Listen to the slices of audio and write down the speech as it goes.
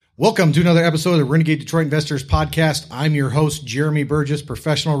Welcome to another episode of the Renegade Detroit Investors Podcast. I'm your host, Jeremy Burgess,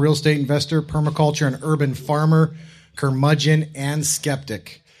 professional real estate investor, permaculture and urban farmer, curmudgeon, and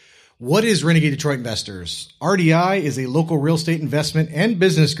skeptic. What is Renegade Detroit Investors? RDI is a local real estate investment and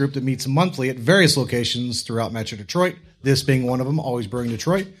business group that meets monthly at various locations throughout Metro Detroit, this being one of them, always brewing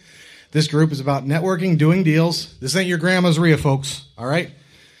Detroit. This group is about networking, doing deals. This ain't your grandma's RIA, folks, all right?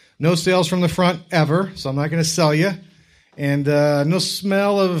 No sales from the front ever, so I'm not going to sell you. And no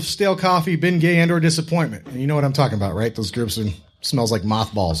smell of stale coffee, been gay, and or disappointment. And you know what I'm talking about, right? Those groups smells like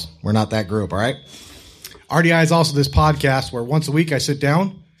mothballs. We're not that group, all right? RDI is also this podcast where once a week I sit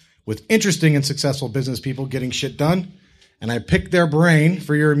down with interesting and successful business people getting shit done, and I pick their brain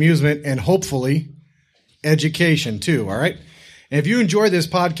for your amusement and hopefully education too, all right? And if you enjoy this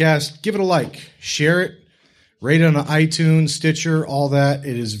podcast, give it a like, share it, rate it on iTunes, Stitcher, all that.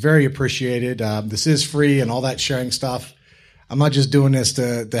 It is very appreciated. This is free and all that sharing stuff. I'm not just doing this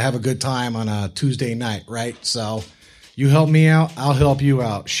to have a good time on a Tuesday night, right? So you help me out, I'll help you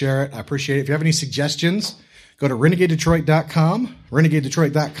out. Share it. I appreciate it. If you have any suggestions, go to renegadedetroit.com,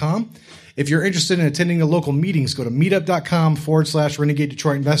 renegadedetroit.com. If you're interested in attending the local meetings, go to meetup.com/Renegade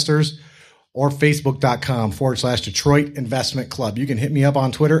Detroit Investors or facebook.com/Detroit Investment Club. You can hit me up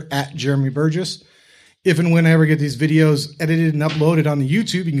on Twitter at Jeremy Burgess. If and whenever I get these videos edited and uploaded on the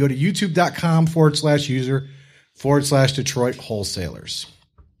YouTube, you can go to youtube.com/user/Detroit Wholesalers.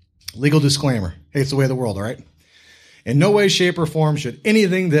 Legal disclaimer. Hey, it's the way of the world, all right? In no way, shape, or form should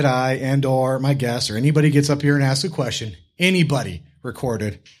anything that I and or my guests or anybody gets up here and asks a question, anybody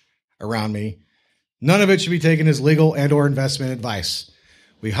recorded around me, none of it should be taken as legal and or investment advice.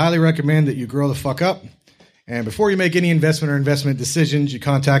 We highly recommend that you grow the fuck up. And before you make any investment or investment decisions, you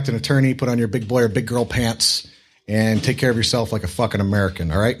contact an attorney, put on your big boy or big girl pants, and take care of yourself like a fucking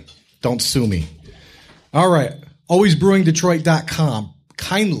American, all right? Don't sue me. All right. AlwaysBrewingDetroit.com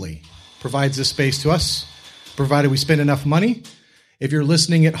kindly provides this space to us, provided we spend enough money. If you're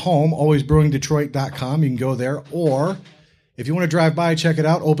listening at home, AlwaysBrewingDetroit.com, you can go there. Or if you want to drive by, check it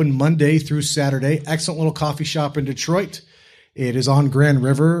out. Open Monday through Saturday. Excellent little coffee shop in Detroit. It is on Grand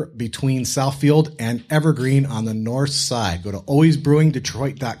River between Southfield and Evergreen on the north side. Go to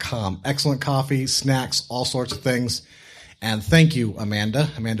alwaysbrewingdetroit.com. Excellent coffee, snacks, all sorts of things. And thank you, Amanda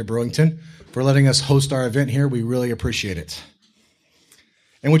Brewington, for letting us host our event here. We really appreciate it.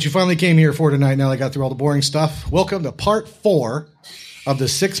 And what you finally came here for tonight, now that I got through all the boring stuff, welcome to part 4 of the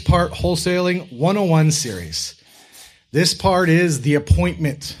 6-part Wholesaling 101 series. This part is the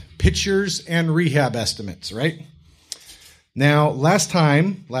appointment, pictures, and rehab estimates, right? Now, last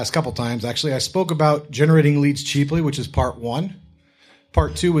couple times, actually, I spoke about generating leads cheaply, which is part 1.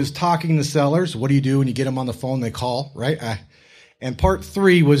 Part 2 was talking to sellers. What do you do when you get them on the phone? They call, right? And part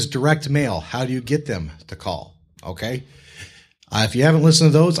 3 was direct mail. How do you get them to call? Okay. If you haven't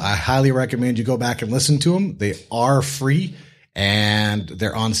listened to those, I highly recommend you go back and listen to them. They are free and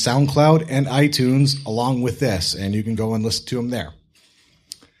they're on SoundCloud and iTunes along with this, and you can go and listen to them there.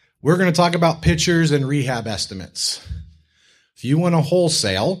 We're going to talk about pictures and rehab estimates. If you want to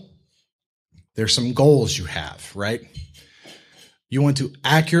wholesale, there's some goals you have, right? You want to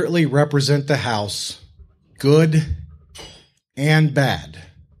accurately represent the house, good and bad,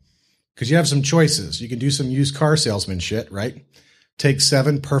 because you have some choices. You can do some used car salesman shit, right? Take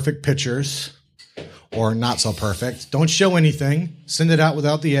 7 perfect pictures or not so perfect. Don't show anything. Send it out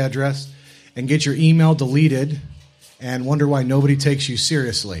without the address and get your email deleted and wonder why nobody takes you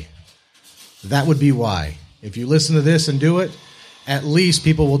seriously. That would be why. If you listen to this and do it, at least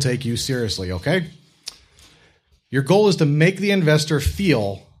people will take you seriously, okay? Your goal is to make the investor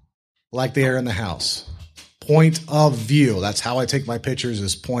feel like they are in the house. Point of view. That's how I take my pictures,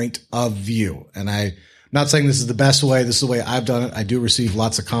 is point of view. And I'm not saying this is the best way. This is the way I've done it. I do receive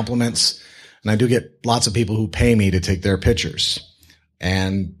lots of compliments, and I do get lots of people who pay me to take their pictures.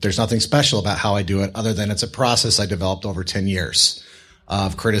 And there's nothing special about how I do it other than it's a process I developed over 10 years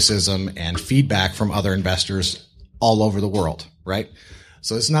of criticism and feedback from other investors all over the world, right?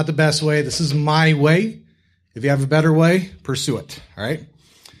 So this is not the best way. This is my way. If you have a better way, pursue it, all right?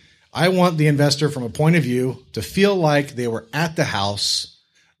 I want the investor from a point of view to feel like they were at the house.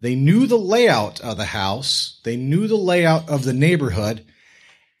 They knew the layout of the house. They knew the layout of the neighborhood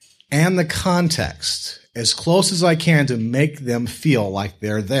and the context as close as I can to make them feel like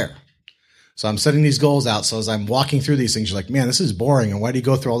they're there. So I'm setting these goals out. So as I'm walking through these things, you're like, man, this is boring. And why do you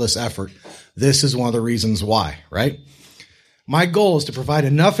go through all this effort? This is one of the reasons why, right? My goal is to provide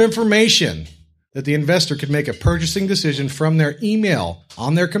enough information that the investor could make a purchasing decision from their email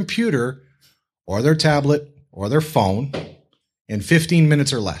on their computer or their tablet or their phone in 15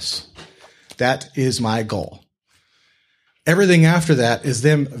 minutes or less. That is my goal. Everything after that is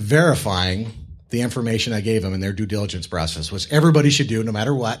them verifying the information I gave them in their due diligence process, which everybody should do no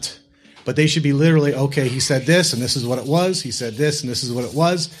matter what. But they should be literally, okay, he said this and this is what it was. He said this and this is what it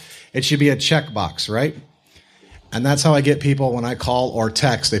was. It should be a checkbox, right? And that's how I get people when I call or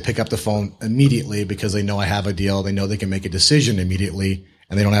text, they pick up the phone immediately because they know I have a deal. They know they can make a decision immediately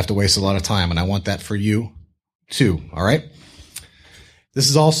and they don't have to waste a lot of time. And I want that for you too. All right. This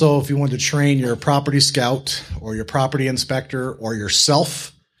is also if you want to train your property scout or your property inspector or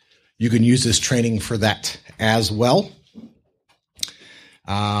yourself, you can use this training for that as well.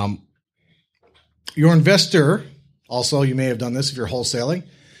 Your investor, also, you may have done this if you're wholesaling.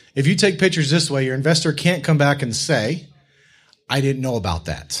 If you take pictures this way, your investor can't come back and say, I didn't know about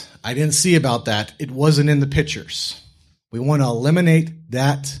that. I didn't see about that. It wasn't in the pictures. We want to eliminate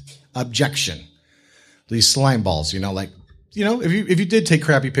that objection. These slime balls, if you did take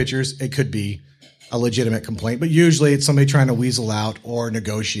crappy pictures, it could be a legitimate complaint, but usually it's somebody trying to weasel out or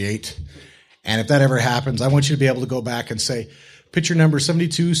negotiate. And if that ever happens, I want you to be able to go back and say, picture number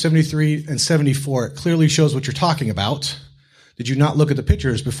 72, 73, and 74, it clearly shows what you're talking about. Did you not look at the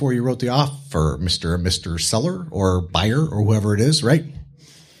pictures before you wrote the offer, Mr. Seller or buyer or whoever it is, right?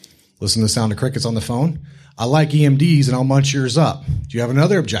 Listen to the sound of crickets on the phone. I like EMDs and I'll munch yours up. Do you have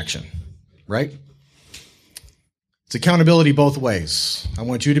another objection, right? It's accountability both ways. I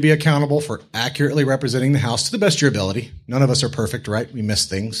want you to be accountable for accurately representing the house to the best of your ability. None of us are perfect, right? We miss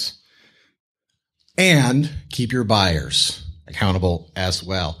things. And keep your buyers accountable as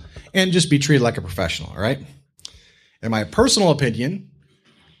well. And just be treated like a professional, all right? In my personal opinion,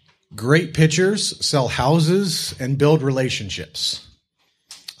 great pictures sell houses and build relationships.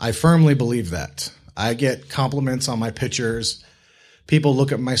 I firmly believe that. I get compliments on my pictures. People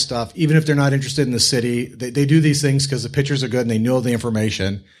look at my stuff, even if they're not interested in the city. They do these things because the pictures are good and they know the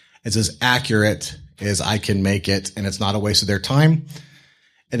information. It's as accurate as I can make it, and it's not a waste of their time.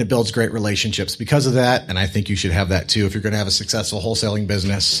 And it builds great relationships because of that, and I think you should have that too if you're going to have a successful wholesaling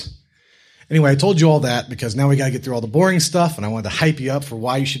business. Anyway, I told you all that because now we got to get through all the boring stuff, and I wanted to hype you up for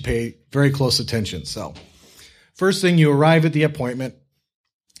why you should pay very close attention. So first thing, you arrive at the appointment,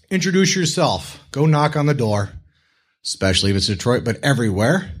 introduce yourself, go knock on the door, especially if it's Detroit, but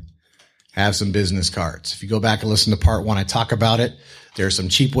everywhere. Have some business cards. If you go back and listen to part 1, I talk about it. There are some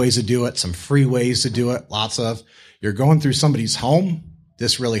cheap ways to do it, some free ways to do it, lots of. You're going through somebody's home.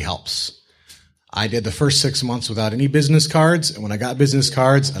 This really helps. I did the first 6 months without any business cards. And when I got business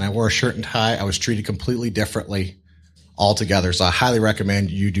cards and I wore a shirt and tie, I was treated completely differently altogether. So I highly recommend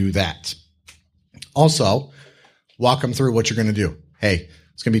you do that. Also, walk them through what you're going to do. Hey,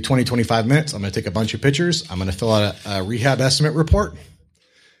 it's going to be 20, 25 minutes. I'm going to take a bunch of pictures. I'm going to fill out a rehab estimate report.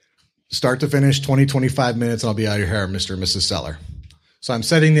 Start to finish, 20, 25 minutes, and I'll be out of your hair, Mr. and Mrs. Seller. So I'm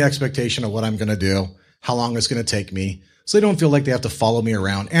setting the expectation of what I'm going to do, how long it's going to take me, so they don't feel like they have to follow me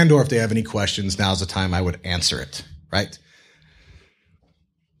around, and or if they have any questions, now's the time I would answer it, right?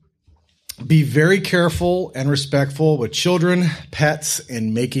 Be very careful and respectful with children, pets,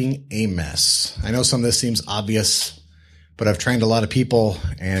 and making a mess. I know some of this seems obvious, but I've trained a lot of people,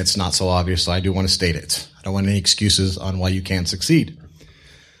 and it's not so obvious, so I do want to state it. I don't want any excuses on why you can't succeed.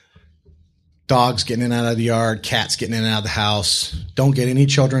 Dogs getting in and out of the yard, cats getting in and out of the house. Don't get any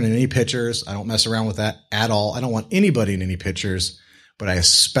children in any pictures. I don't mess around with that at all. I don't want anybody in any pictures, but I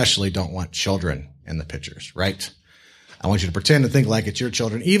especially don't want children in the pictures, right? I want you to pretend and think like it's your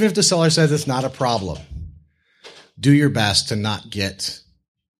children, even if the seller says it's not a problem. Do your best to not get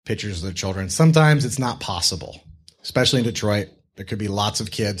pictures of the children. Sometimes it's not possible, especially in Detroit. There could be lots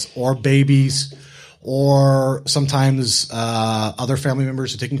of kids or babies, or sometimes other family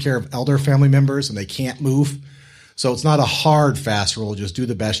members are taking care of elder family members and they can't move. So it's not a hard, fast rule. Just do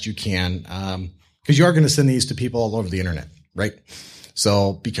the best you can because you are going to send these to people all over the internet, right?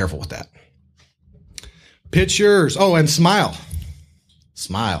 So be careful with that. Pictures. Oh, and smile.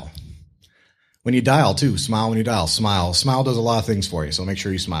 Smile. When you dial, too. Smile when you dial. Smile. Smile does a lot of things for you, so make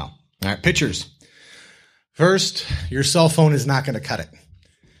sure you smile. All right, pictures. First, your cell phone is not going to cut it.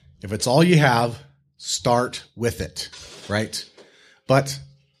 If it's all you have, start with it, right? But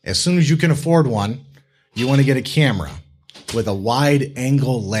as soon as you can afford one, you want to get a camera with a wide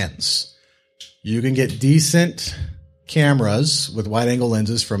angle lens. You can get decent cameras with wide angle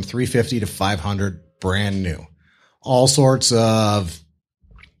lenses from $350 to $500, brand new. All sorts of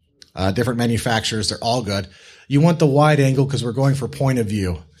different manufacturers. They're all good. You want the wide angle because we're going for point of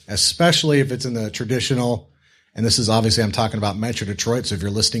view, especially if it's in the traditional. And this is obviously, I'm talking about Metro Detroit. So if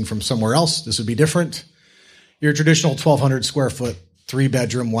you're listing from somewhere else, this would be different. Your traditional 1,200 square foot,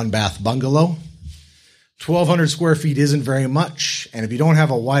 3-bedroom, 1-bath bungalow. 1,200 square feet isn't very much. And if you don't have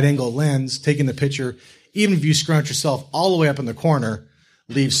a wide angle lens, taking the picture even if you scrunch yourself all the way up in the corner,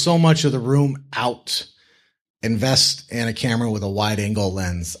 leave so much of the room out. Invest in a camera with a wide angle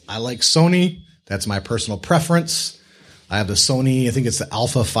lens. I like Sony. That's my personal preference. I have the Sony, I think it's the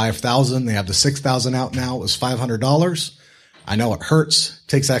Alpha 5000. They have the 6000 out now. It was $500. I know it hurts.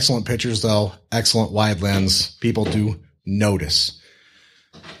 Takes excellent pictures though. Excellent wide lens. People do notice.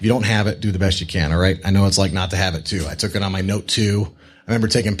 If you don't have it, do the best you can. All right. I know it's like not to have it too. I took it on my Note 2. I remember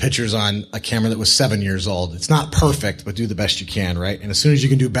taking pictures on a camera that was 7 years old. It's not perfect, but do the best you can. Right. And as soon as you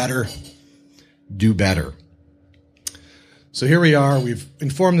can do better, do better. So here we are. We've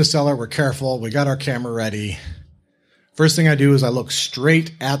informed the seller. We're careful. We got our camera ready. First thing I do is I look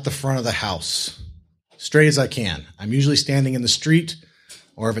straight at the front of the house, straight as I can. I'm usually standing in the street,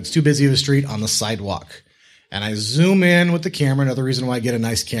 or if it's too busy of a street, on the sidewalk. And I zoom in with the camera, another reason why I get a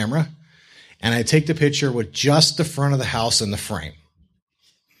nice camera, and I take the picture with just the front of the house in the frame.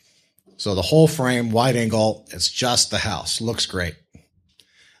 So the whole frame, wide angle, it's just the house. Looks great.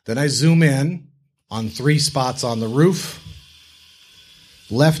 Then I zoom in on 3 spots on the roof,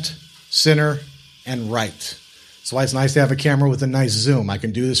 left, center, and right. That's why it's nice to have a camera with a nice zoom. I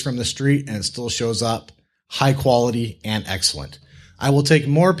can do this from the street and it still shows up high quality and excellent. I will take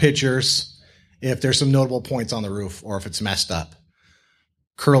more pictures if there's some notable points on the roof or if it's messed up.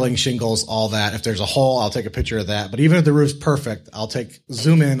 Curling shingles, all that. If there's a hole, I'll take a picture of that. But even if the roof's perfect, I'll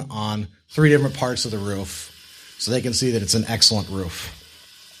zoom in on 3 different parts of the roof so they can see that it's an excellent roof.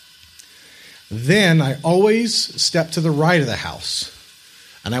 Then I always step to the right of the house.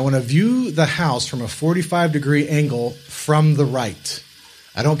 And I want to view the house from a 45-degree angle from the right.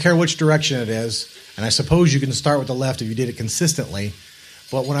 I don't care which direction it is. And I suppose you can start with the left if you did it consistently.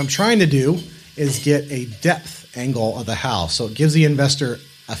 But what I'm trying to do is get a depth angle of the house. So it gives the investor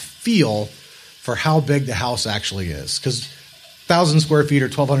a feel for how big the house actually is. Because 1,000 square feet or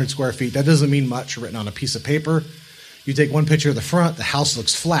 1,200 square feet, that doesn't mean much written on a piece of paper. You take one picture of the front, the house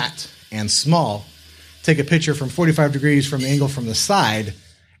looks flat and small. Take a picture from 45 degrees from the angle from the side,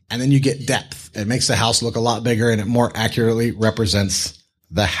 and then you get depth. It makes the house look a lot bigger and it more accurately represents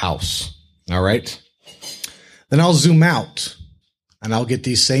the house. All right. Then I'll zoom out and I'll get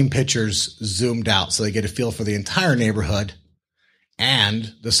these same pictures zoomed out so they get a feel for the entire neighborhood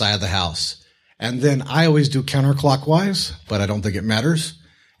and the side of the house. And then I always do counterclockwise, but I don't think it matters.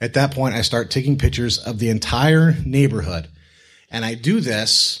 At that point, I start taking pictures of the entire neighborhood. And I do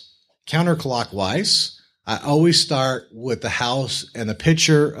this counterclockwise. I always start with the house and the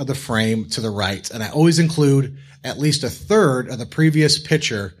picture of the frame to the right. And I always include at least a third of the previous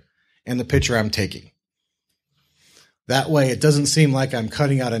picture in the picture I'm taking. That way it doesn't seem like I'm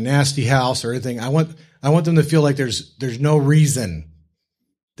cutting out a nasty house or anything. I want them to feel like there's no reason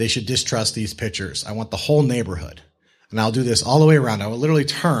they should distrust these pictures. I want the whole neighborhood. And I'll do this all the way around. I will literally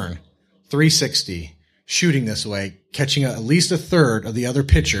turn 360, shooting this way, catching at least a third of the other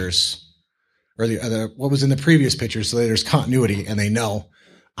pictures or the other, what was in the previous picture, so that there's continuity and they know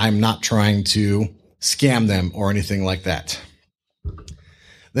I'm not trying to scam them or anything like that.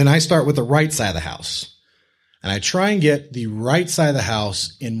 Then I start with the right side of the house and I try and get the right side of the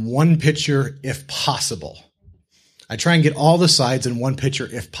house in one picture if possible. I try and get all the sides in one picture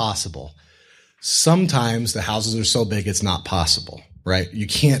if possible. Sometimes the houses are so big it's not possible, right? You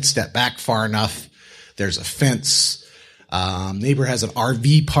can't step back far enough. There's a fence. Neighbor has an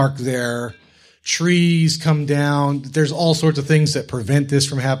RV park there. Trees come down. There's all sorts of things that prevent this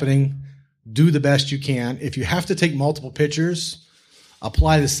from happening. Do the best you can. If you have to take multiple pictures,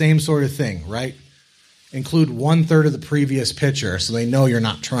 apply the same sort of thing, right? Include 1/3 of the previous picture so they know you're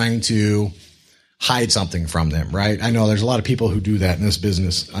not trying to hide something from them, right? I know there's a lot of people who do that in this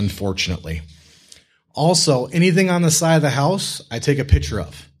business, unfortunately. Also, anything on the side of the house, I take a picture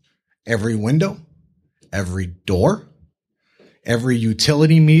of. Every window, every door, every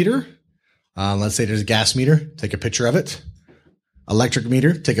utility meter. Let's say there's a gas meter, take a picture of it. Electric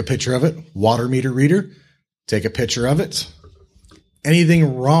meter, take a picture of it. Water meter reader, take a picture of it.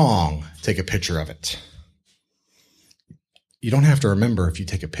 Anything wrong, take a picture of it. You don't have to remember if you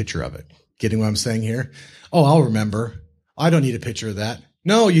take a picture of it. Getting what I'm saying here? Oh, I'll remember. I don't need a picture of that.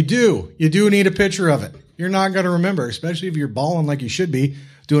 No, you do. You do need a picture of it. You're not going to remember, especially if you're balling like you should be,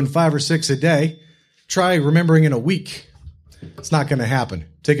 doing 5 or 6 a day. Try remembering in a week. It's not going to happen.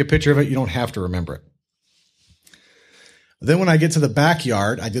 Take a picture of it. You don't have to remember it. Then when I get to the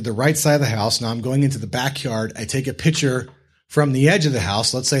backyard, I did the right side of the house. Now I'm going into the backyard. I take a picture from the edge of the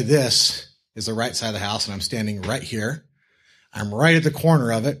house. Let's say this is the right side of the house and I'm standing right here. I'm right at the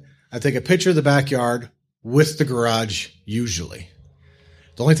corner of it. I take a picture of the backyard with the garage usually.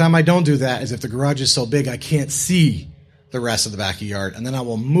 The only time I don't do that is if the garage is so big I can't see the rest of the backyard. And then I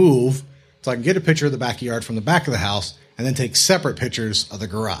will move So I can get a picture of the backyard from the back of the house and then take separate pictures of the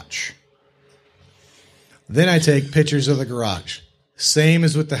garage. Then I take pictures of the garage. Same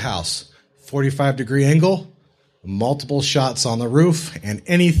as with the house. 45-degree angle, multiple shots on the roof, and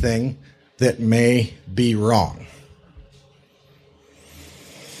anything that may be wrong.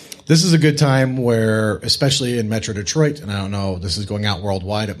 This is a good time where, especially in Metro Detroit, and I don't know, this is going out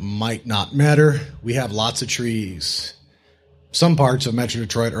worldwide, it might not matter. We have lots of trees. Some parts of Metro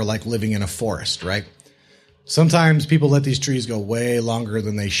Detroit are like living in a forest, right? Sometimes people let these trees go way longer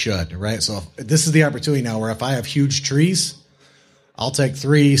than they should, right? So this is the opportunity now where if I have huge trees, I'll take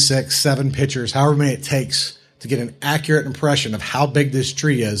 3, 6, 7 pictures, however many it takes, to get an accurate impression of how big this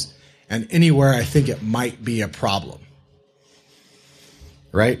tree is and anywhere I think it might be a problem.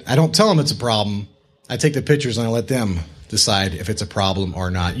 Right? I don't tell them it's a problem. I take the pictures and I let them decide if it's a problem or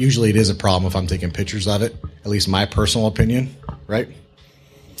not. Usually it is a problem if I'm taking pictures of it, at least my personal opinion, right?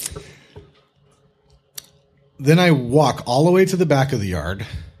 Then I walk all the way to the back of the yard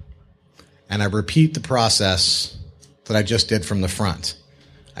and I repeat the process that I just did from the front.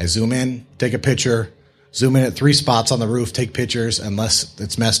 I zoom in, take a picture, zoom in at 3 spots on the roof, take pictures. Unless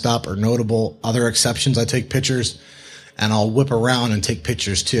it's messed up or notable other exceptions, I take pictures, and I'll whip around and take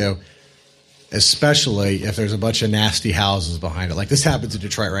pictures too, especially if there's a bunch of nasty houses behind it. Like this happens in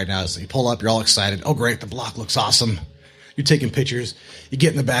Detroit right now. So you pull up, you're all excited. Oh, great, the block looks awesome. You're taking pictures. You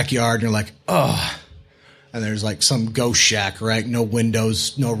get in the backyard and you're like, oh, and there's like some ghost shack, right? No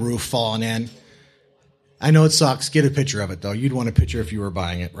windows, no roof falling in. I know it sucks. Get a picture of it, though. You'd want a picture if you were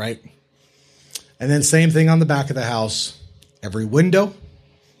buying it, right? And then same thing on the back of the house. Every window,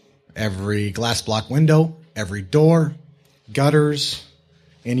 every glass block window, every door, gutters,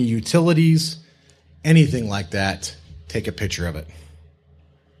 any utilities, anything like that, take a picture of it.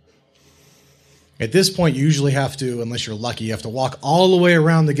 At this point, you usually have to, unless you're lucky, you have to walk all the way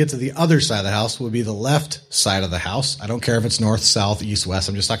around to get to the other side of the house, would be the left side of the house. I don't care if it's north, south, east, west.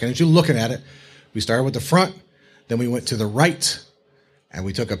 I'm just talking at you looking at it. We started with the front, then we went to the right, and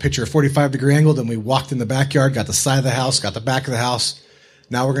we took a picture of 45-degree angle, then we walked in the backyard, got the side of the house, got the back of the house.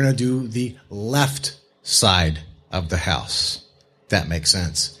 Now we're going to do the left side of the house. That makes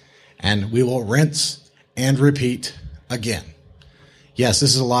sense. And we will rinse and repeat again. Yes,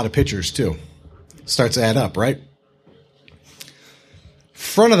 this is a lot of pictures too. Starts to add up, right?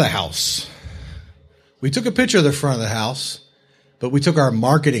 Front of the house. We took a picture of the front of the house, but we took our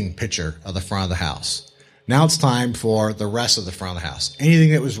marketing picture of the front of the house. Now it's time for the rest of the front of the house.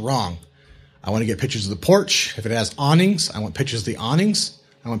 Anything that was wrong. I want to get pictures of the porch. If it has awnings, I want pictures of the awnings.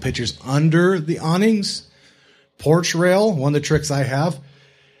 I want pictures under the awnings. Porch rail, one of the tricks I have.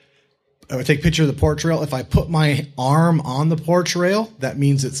 I would take a picture of the porch rail. If I put my arm on the porch rail, that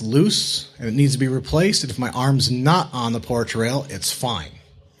means it's loose and it needs to be replaced. And if my arm's not on the porch rail, it's fine.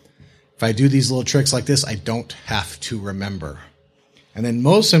 If I do these little tricks like this, I don't have to remember. And then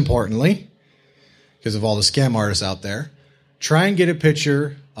most importantly, because of all the scam artists out there, try and get a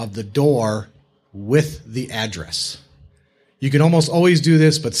picture of the door with the address. You can almost always do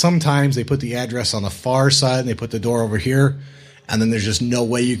this, but sometimes they put the address on the far side and they put the door over here, and then there's just no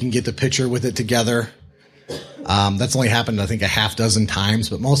way you can get the picture with it together. That's only happened, I think, a half dozen times,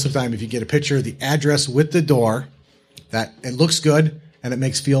 but most of the time, if you get a picture of the address with the door, that it looks good and it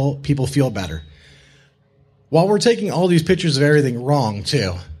makes people feel better. While we're taking all these pictures of everything wrong,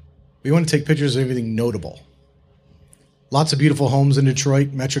 too, we want to take pictures of everything notable. Lots of beautiful homes in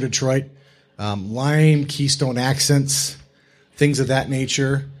Detroit, Metro Detroit, lime, keystone accents, things of that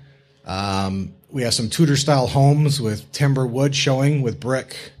nature. We have some Tudor-style homes with timber wood showing with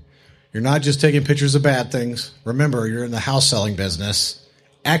brick. You're not just taking pictures of bad things. Remember, you're in the house selling business.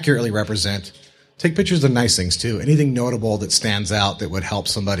 Accurately represent. Take pictures of nice things, too. Anything notable that stands out that would help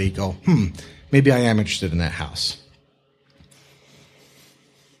somebody go, maybe I am interested in that house.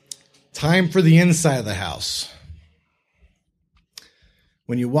 Time for the inside of the house.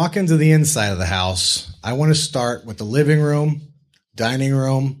 When you walk into the inside of the house, I want to start with the living room, dining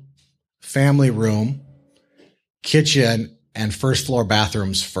room, family room, kitchen, and first floor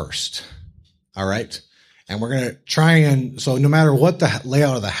bathrooms first. All right? And we're going to try and, so no matter what the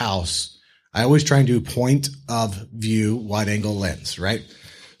layout of the house, I always try and do point of view, wide angle lens, right?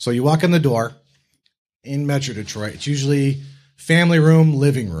 So you walk in the door in Metro Detroit, it's usually family room,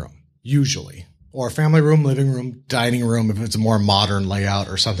 living room, usually. Or family room, living room, dining room if it's a more modern layout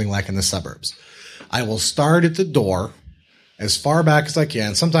or something like in the suburbs. I will start at the door as far back as I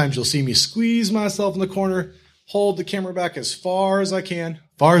can. Sometimes you'll see me squeeze myself in the corner, hold the camera back as far as I can.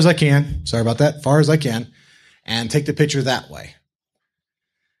 Sorry about that. Far as I can. And take the picture that way.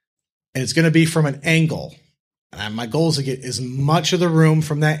 And it's going to be from an angle And my goal is to get as much of the room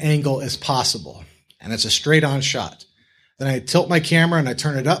from that angle as possible. And it's a straight on shot. Then I tilt my camera and I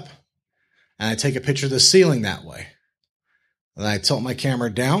turn it up and I take a picture of the ceiling that way. Then I tilt my camera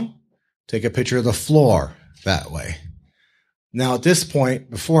down, take a picture of the floor that way. Now at this point,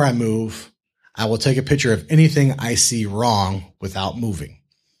 before I move, I will take a picture of anything I see wrong without moving.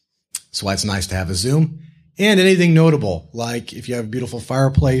 That's why it's nice to have a zoom. And anything notable, like if you have a beautiful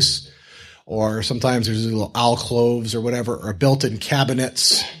fireplace, or sometimes there's little alcoves or whatever, or built-in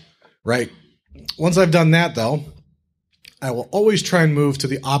cabinets, right? Once I've done that, though, I will always try and move to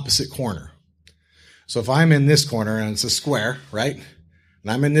the opposite corner. So if I'm in this corner, and it's a square, right?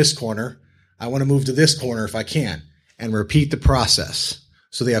 And I'm in this corner, I want to move to this corner if I can, and repeat the process.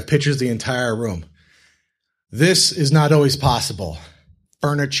 So they have pictures of the entire room. This is not always possible.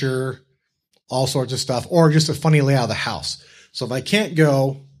 Furniture, all sorts of stuff, or just a funny layout of the house. So if I can't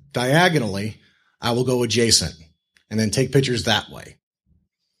go diagonally, I will go adjacent and then take pictures that way.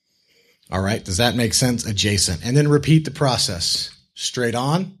 All right. Does that make sense? Adjacent. And then repeat the process. Straight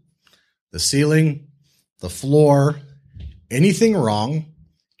on, the ceiling, the floor, anything wrong,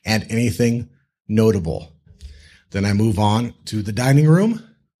 and anything notable. Then I move on to the dining room,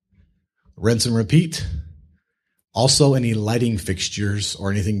 rinse and repeat. Also, any lighting fixtures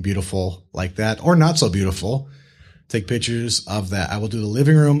or anything beautiful like that, or not so beautiful, take pictures of that. I will do the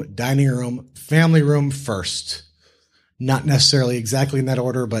living room, dining room, family room first. Not necessarily exactly in that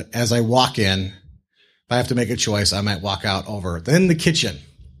order, but as I walk in, if I have to make a choice, I might walk out over. Then the kitchen.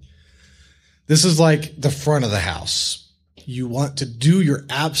 This is like the front of the house. You want to do your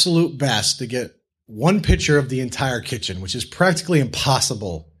absolute best to get one picture of the entire kitchen, which is practically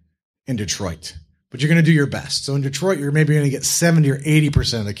impossible in Detroit. But you're going to do your best. So in Detroit, you're maybe going to get 70 or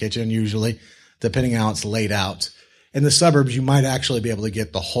 80% of the kitchen usually, depending on how it's laid out. In the suburbs, you might actually be able to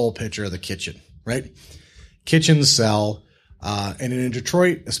get the whole picture of the kitchen, right? Kitchens sell. And in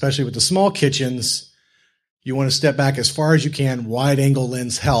Detroit, especially with the small kitchens, you want to step back as far as you can. Wide angle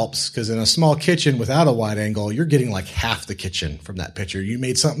lens helps, because in a small kitchen without a wide angle, you're getting like half the kitchen from that picture. You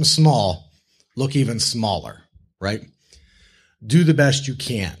made something small look even smaller, right? Do the best you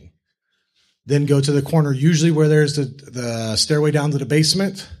can. Then go to the corner, usually where there's the stairway down to the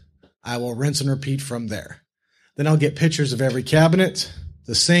basement. I will rinse and repeat from there. Then I'll get pictures of every cabinet,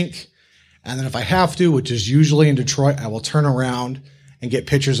 the sink, and then if I have to, which is usually in Detroit, I will turn around and get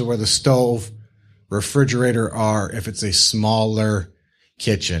pictures of where the stove, refrigerator are if it's a smaller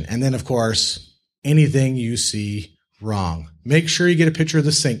kitchen. And then, of course, anything you see wrong. Make sure you get a picture of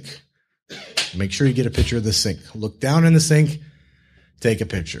the sink. Make sure you get a picture of the sink. Look down in the sink, take a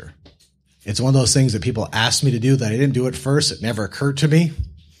picture. It's one of those things that people asked me to do that I didn't do it first. It never occurred to me.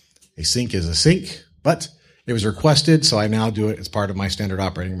 A sink is a sink, but it was requested, so I now do it as part of my standard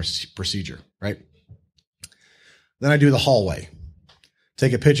operating procedure, right? Then I do the hallway.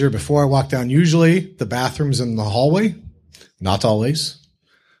 Take a picture before I walk down. Usually the bathroom's in the hallway, not always.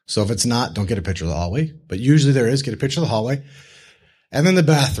 So if it's not, don't get a picture of the hallway, but usually there is. Get a picture of the hallway. And then the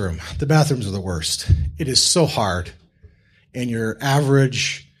bathroom. The bathrooms are the worst. It is so hard in your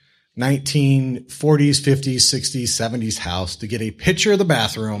average 1940s, 50s, 60s, 70s house to get a picture of the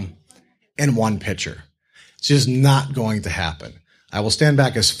bathroom in one picture. It's just not going to happen. I will stand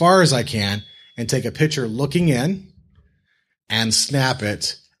back as far as I can and take a picture looking in and snap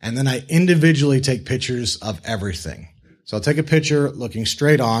it. And then I individually take pictures of everything. So I'll take a picture looking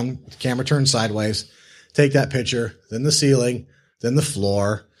straight on, the camera turned sideways, take that picture, then the ceiling, then the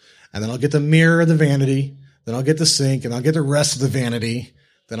floor, and then I'll get the mirror of the vanity, then I'll get the sink, and I'll get the rest of the vanity.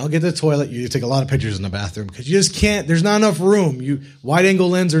 Then I'll get the toilet. You take a lot of pictures in the bathroom because you just can't. There's not enough room. Wide angle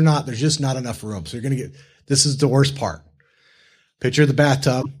lens or not, there's just not enough room. So you're going to get, this is the worst part. Picture of the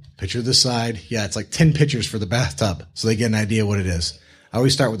bathtub, picture of the side. Yeah, it's like 10 pictures for the bathtub. So they get an idea what it is. I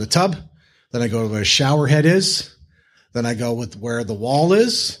always start with the tub. Then I go to where the shower head is. Then I go with where the wall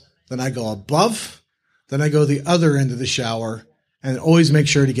is. Then I go above. Then I go the other end of the shower and always make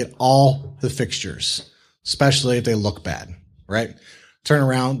sure to get all the fixtures, especially if they look bad, right? Turn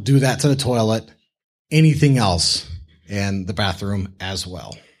around, do that to the toilet, anything else in the bathroom as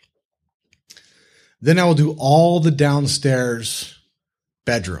well. Then I will do all the downstairs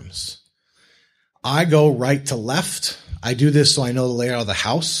bedrooms. I go right to left. I do this so I know the layout of the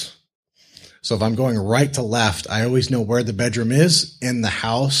house. So if I'm going right to left, I always know where the bedroom is in the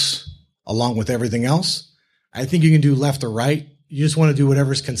house along with everything else. I think you can do left or right. You just want to do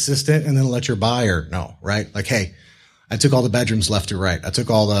whatever's consistent and then let your buyer know, right? Like, hey, I took all the bedrooms left to right. I took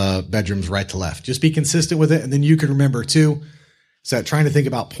all the bedrooms right to left. Just be consistent with it. And then you can remember too, is that trying to think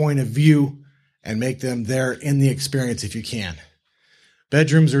about point of view and make them there in the experience if you can.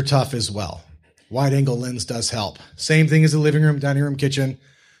 Bedrooms are tough as well. wide angle lens does help. Same thing as the living room, dining room, kitchen.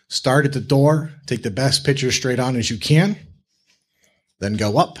 Start at the door, take the best picture straight on as you can, then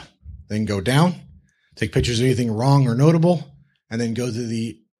go up, then go down, take pictures of anything wrong or notable, and then go to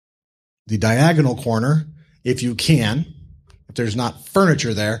the diagonal corner if you can. If there's not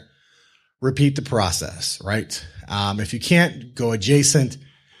furniture there, repeat the process, right? If you can't, go adjacent,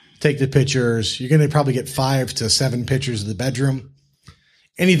 take the pictures. You're going to probably get 5 to 7 pictures of the bedroom.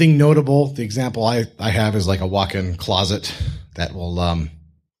 Anything notable, the example I have is like a walk-in closet that will,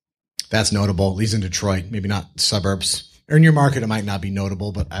 that's notable, at least in Detroit, maybe not suburbs. Or in your market, it might not be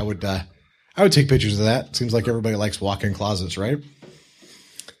notable, but I would take pictures of that. Seems like everybody likes walk-in closets, right?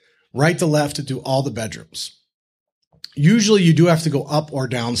 Right to left to do all the bedrooms. Usually you do have to go up or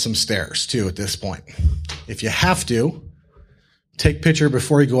down some stairs too at this point. If you have to, take picture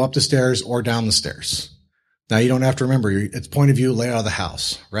before you go up the stairs or down the stairs. Now you don't have to remember, it's point of view, layout of the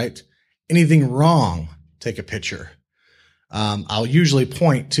house, right? Anything wrong, take a picture. I'll usually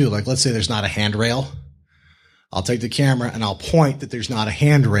point too, like let's say there's not a handrail. I'll take the camera and I'll point that there's not a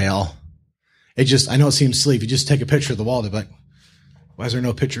handrail. I know it seems silly. If you just take a picture of the wall, they're like, why is there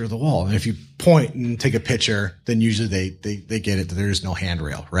no picture of the wall? And if you point and take a picture, then usually they get it that there is no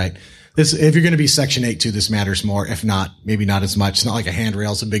handrail, right? If you're going to be Section 8 too, this matters more. If not, maybe not as much. It's not like a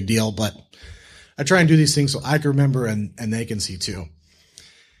handrail is a big deal, but I try and do these things so I can remember and they can see too.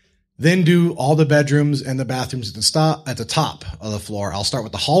 Then do all the bedrooms and the bathrooms at the top of the floor. I'll start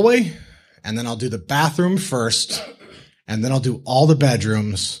with the hallway, and then I'll do the bathroom first, and then I'll do all the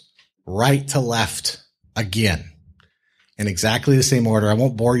bedrooms right to left again in exactly the same order. I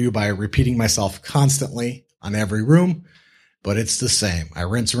won't bore you by repeating myself constantly on every room, but it's the same. I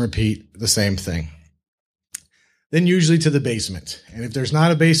rinse and repeat the same thing. Then usually to the basement. And if there's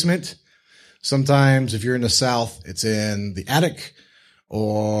not a basement, sometimes if you're in the South, it's in the attic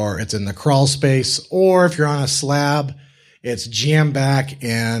or it's in the crawl space, or if you're on a slab, it's jammed back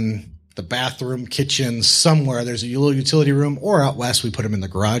in the bathroom, kitchen, somewhere. There's a little utility room, or out west, we put them in the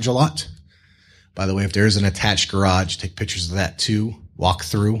garage a lot. By the way, if there is an attached garage, take pictures of that too. Walk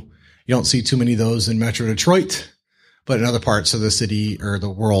through. You don't see too many of those in Metro Detroit, but in other parts of the city or the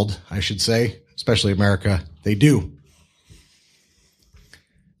world, I should say, especially America, they do.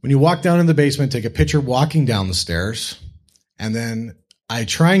 When you walk down in the basement, take a picture walking down the stairs. And then I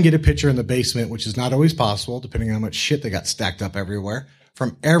try and get a picture in the basement, which is not always possible, depending on how much shit they got stacked up everywhere,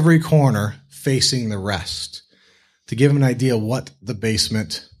 from every corner facing the rest to give them an idea what the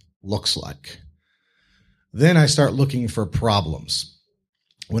basement looks like. Then I start looking for problems.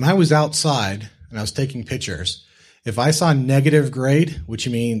 When I was outside and I was taking pictures, if I saw negative grade, which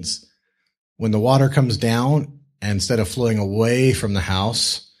means when the water comes down, and instead of flowing away from the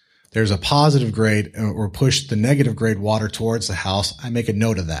house, there's a positive grade or push the negative grade water towards the house, I make a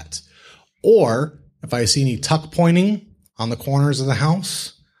note of that. Or if I see any tuck pointing on the corners of the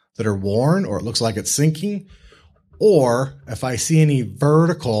house that are worn or it looks like it's sinking, or if I see any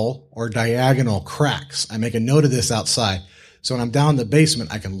vertical or diagonal cracks, I make a note of this outside. So when I'm down in the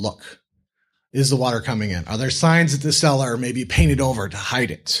basement, I can look. Is the water coming in? Are there signs that the cellar may be painted over to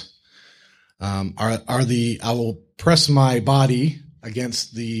hide it? I will press my body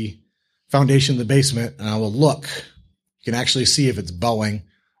against the foundation of the basement and I will look. You can actually see if it's bowing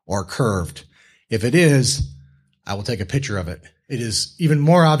or curved. If it is, I will take a picture of it. It is even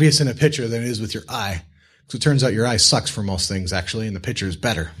more obvious in a picture than it is with your eye. So it turns out your eye sucks for most things actually, and the picture is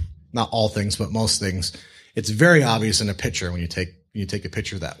better. Not all things, but most things. It's very obvious in a picture when you take a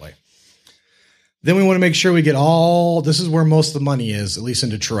picture that way. Then we want to make sure we get this is where most of the money is, at least in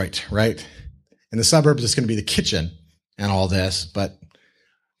Detroit, right? In the suburbs, it's going to be the kitchen and all this, but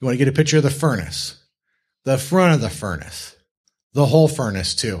you want to get a picture of the furnace, the front of the furnace, the whole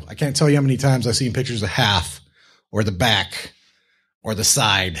furnace too. I can't tell you how many times I've seen pictures of half or the back or the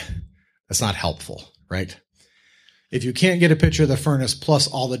side. That's not helpful, right? If you can't get a picture of the furnace plus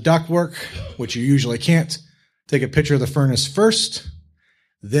all the ductwork, which you usually can't, take a picture of the furnace first,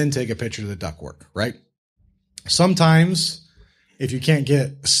 then take a picture of the ductwork, right? Sometimes, if you can't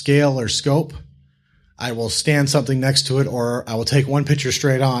get scale or scope, I will stand something next to it, or I will take one picture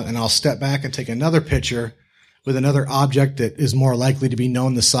straight on and I'll step back and take another picture with another object that is more likely to be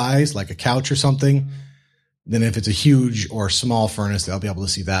known the size, like a couch or something, than if it's a huge or small furnace that I'll be able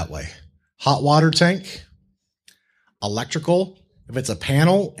to see that way. Hot water tank, electrical, if it's a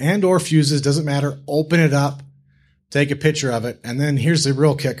panel and or fuses, doesn't matter, open it up, take a picture of it, and then here's the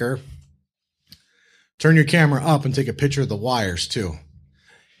real kicker. Turn your camera up and take a picture of the wires too.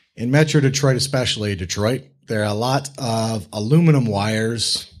 In Metro Detroit, especially Detroit, there are a lot of aluminum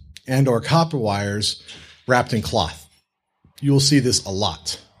wires and or copper wires wrapped in cloth. You will see this a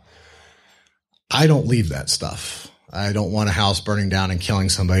lot. I don't leave that stuff. I don't want a house burning down and killing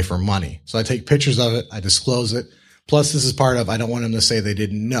somebody for money. So I take pictures of it. I disclose it. Plus, this is part of, I don't want them to say they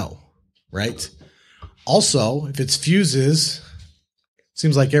didn't know, right? Also, if it's fuses,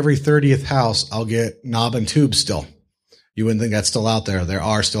 seems like every 30th house, I'll get knob and tube still. You wouldn't think that's still out there. There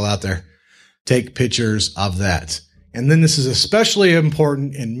are still out there. Take pictures of that. And then this is especially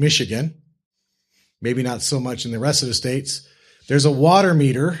important in Michigan. Maybe not so much in the rest of the states. There's a water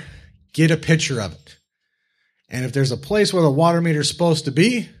meter. Get a picture of it. And if there's a place where the water meter is supposed to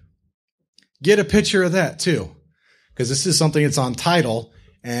be, get a picture of that too. Because this is something that's on title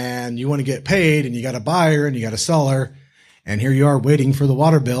and you want to get paid and you got a buyer and you got a seller. And here you are waiting for the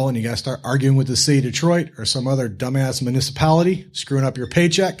water bill and you got to start arguing with the city of Detroit or some other dumbass municipality, screwing up your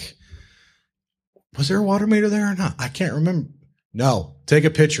paycheck. Was there a water meter there or not? I can't remember. No, take a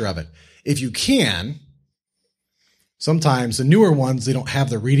picture of it. If you can, sometimes the newer ones, they don't have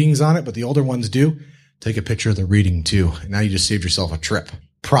the readings on it, but the older ones do. Take a picture of the reading too. And now you just saved yourself a trip,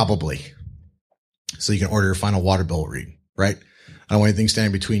 probably. So you can order your final water bill read, right? I don't want anything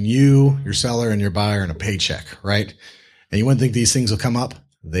standing between you, your seller, and your buyer and a paycheck, right? And you wouldn't think these things will come up.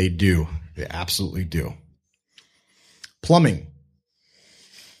 They do. They absolutely do. Plumbing.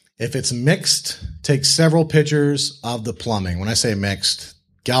 If it's mixed, take several pictures of the plumbing. When I say mixed,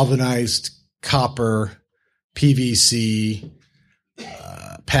 galvanized, copper, PVC,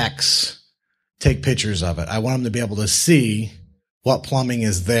 PEX, take pictures of it. I want them to be able to see what plumbing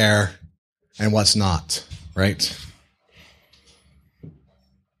is there and what's not, right?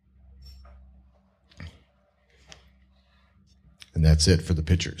 And that's it for the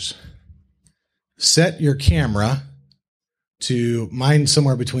pictures. Set your camera to mine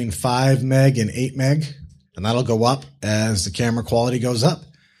somewhere between 5 meg and 8 meg, and that'll go up as the camera quality goes up.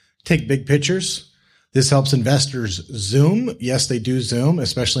 Take big pictures. This helps investors zoom. Yes, they do zoom,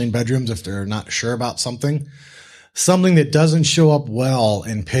 especially in bedrooms if they're not sure about something. Something that doesn't show up well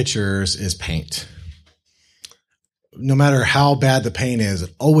in pictures is paint. No matter how bad the paint is,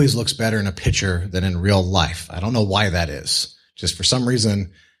 it always looks better in a picture than in real life. I don't know why that is. Just for some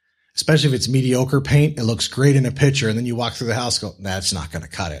reason, especially if it's mediocre paint, it looks great in a picture. And then you walk through the house, go, that's not going to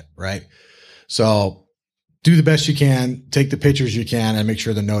cut it, right? So do the best you can, take the pictures you can, and make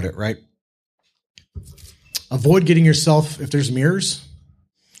sure to note it, right? Avoid getting yourself, if there's mirrors,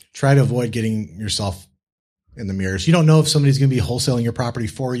 try to avoid getting yourself in the mirrors. You don't know if somebody's going to be wholesaling your property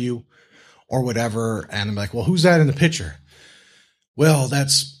for you or whatever. And I'm like, well, who's that in the picture? Well,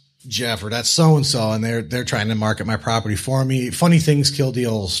 that's Jeff or that's so-and-so. And they're trying to market my property for me. Funny things kill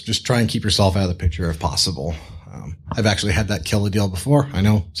deals. Just try and keep yourself out of the picture if possible. I've actually had that kill a deal before. I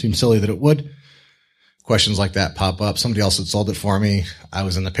know it seems silly that it would. Questions like that pop up. Somebody else had sold it for me. I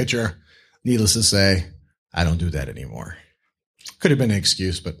was in the picture. Needless to say, I don't do that anymore. Could have been an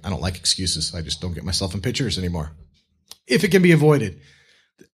excuse, but I don't like excuses. I just don't get myself in pictures anymore. If it can be avoided.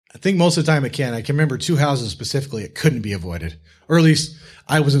 I think most of the time it can. I can remember 2 houses specifically it couldn't be avoided. Or at least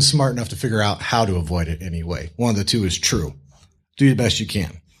I wasn't smart enough to figure out how to avoid it anyway. One of the two is true. Do the best you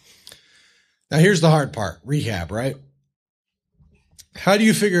can. Now here's the hard part. Rehab, right? How do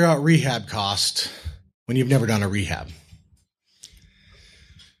you figure out rehab cost when you've never done a rehab?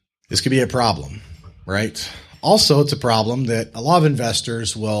 This could be a problem, right? Also, it's a problem that a lot of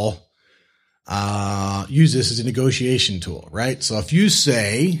investors will use this as a negotiation tool, right? So if you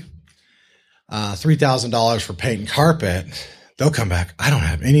say $3,000 for paint and carpet, they'll come back, I don't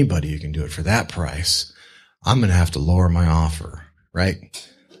have anybody who can do it for that price. I'm going to have to lower my offer, right?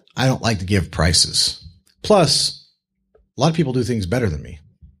 I don't like to give prices. Plus, a lot of people do things better than me,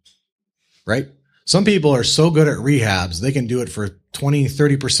 right? Some people are so good at rehabs, they can do it for 20,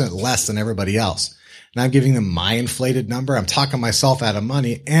 30% less than everybody else. And I'm giving them my inflated number. I'm talking myself out of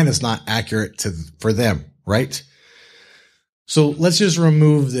money and it's not accurate for them, right? So let's just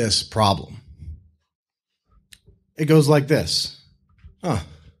remove this problem. It goes like this.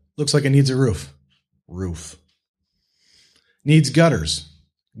 Looks like it needs a roof. Roof. Needs gutters.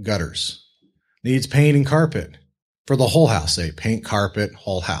 Gutters. Needs paint and carpet. For the whole house, say paint, carpet,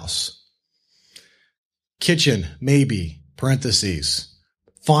 whole house. Kitchen, maybe, parentheses.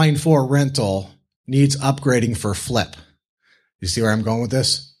 Fine for rental, needs upgrading for flip. You see where I'm going with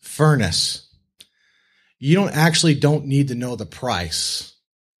this? Furnace. You don't need to know the price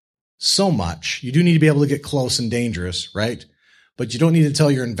so much. You do need to be able to get close and dangerous, right? But you don't need to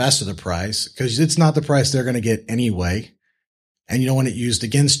tell your investor the price because it's not the price they're going to get anyway. And you don't want it used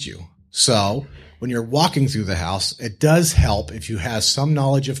against you. So when you're walking through the house, it does help if you have some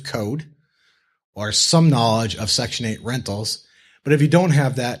knowledge of code or some knowledge of Section 8 rentals. But if you don't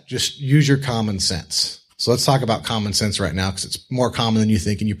have that, just use your common sense. So let's talk about common sense right now because it's more common than you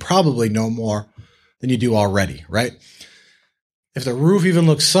think. And you probably know more than you do already, right? If the roof even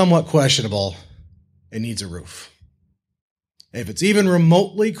looks somewhat questionable, it needs a roof. If it's even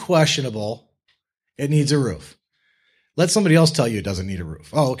remotely questionable, it needs a roof. Let somebody else tell you it doesn't need a roof.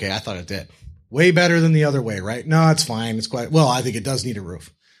 Oh, okay, I thought it did. Way better than the other way, right? No, it's fine. I think it does need a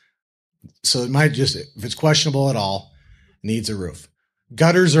roof. So it might just, if it's questionable at all, it needs a roof.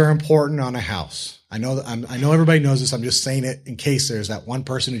 Gutters are important on a house. I know everybody knows this. I'm just saying it in case there's that one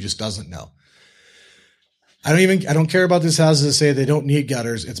person who just doesn't know. I don't care about these houses that say they don't need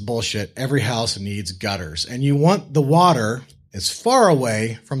gutters. It's bullshit. Every house needs gutters, and you want the water as far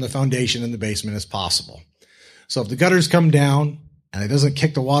away from the foundation in the basement as possible. So if the gutters come down and it doesn't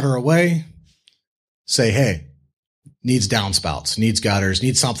kick the water away, say, hey, needs downspouts, needs gutters,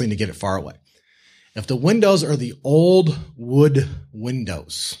 needs something to get it far away. If the windows are the old wood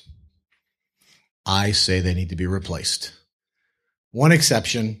windows, I say they need to be replaced. One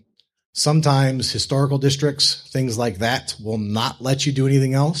exception, sometimes historical districts, things like that, will not let you do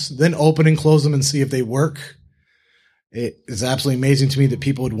anything else. Then open and close them and see if they work. It is absolutely amazing to me that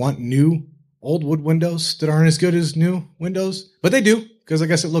people would want new old wood windows that aren't as good as new windows, but they do, because I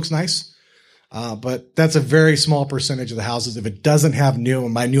guess it looks nice. But that's a very small percentage of the houses. If it doesn't have new,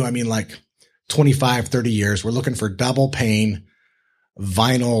 and by new, I mean like 25, 30 years, we're looking for double pane,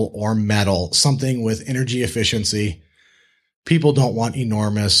 vinyl or metal, something with energy efficiency. People don't want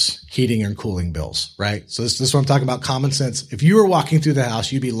enormous heating and cooling bills, right? So this is what I'm talking about, common sense. If you were walking through the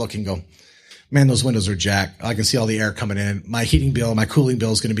house, you'd be looking, go, man, those windows are jacked. I can see all the air coming in. My heating bill, my cooling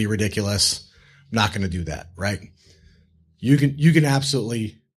bill is going to be ridiculous. I'm not going to do that, right? You can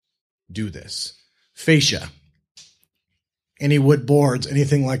absolutely do this. Fascia. Any wood boards,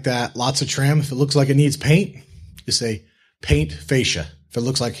 anything like that, lots of trim. If it looks like it needs paint, you say paint fascia. If it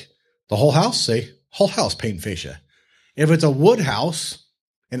looks like the whole house, say whole house paint fascia. If it's a wood house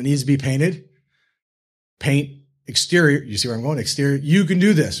and it needs to be painted, paint exterior. You see where I'm going? Exterior. You can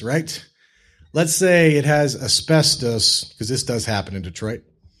do this, right? Let's say it has asbestos, because this does happen in Detroit,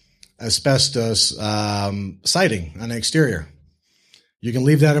 asbestos siding on the exterior. You can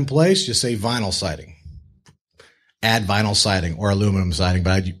leave that in place. Just say vinyl siding. Add vinyl siding or aluminum siding,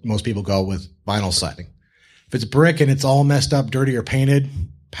 but most people go with vinyl siding. If it's brick and it's all messed up, dirty, or painted,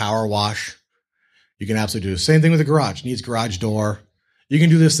 power wash. You can absolutely do the same thing with the garage. Needs garage door. You can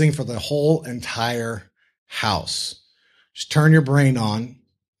do this thing for the whole entire house. Just turn your brain on.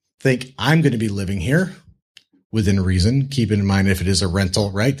 Think, I'm going to be living here within reason. Keep in mind if it is a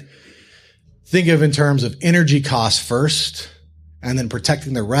rental, right? Think of in terms of energy costs first, and then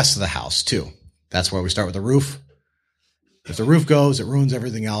protecting the rest of the house too. That's where we start with the roof. If the roof goes, it ruins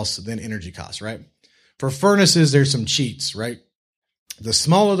everything else, then energy costs, right? For furnaces, there's some cheats, right? The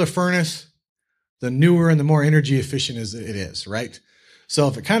smaller the furnace, the newer and the more energy efficient it is, right? So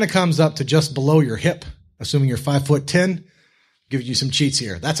if it kind of comes up to just below your hip, assuming you're 5'10", give you some cheats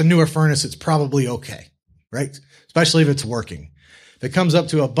here. That's a newer furnace. It's probably okay, right? Especially if it's working. If it comes up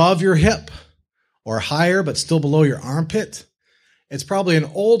to above your hip or higher, but still below your armpit, it's probably an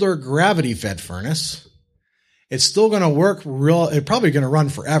older gravity-fed furnace. It's still going to work it's probably going to run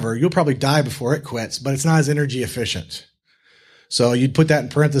forever. You'll probably die before it quits, but it's not as energy efficient. So you'd put that in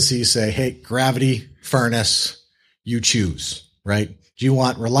parentheses, say, hey, gravity, furnace, you choose, right? Do you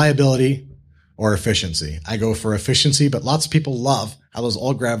want reliability or efficiency? I go for efficiency, but lots of people love how those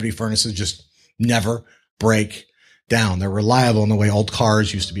old gravity furnaces just never break down. They're reliable in the way old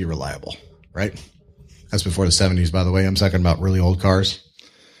cars used to be reliable, right? That's before the 70s, by the way. I'm talking about really old cars.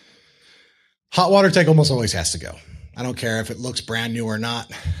 Hot water tank almost always has to go. I don't care if it looks brand new or not.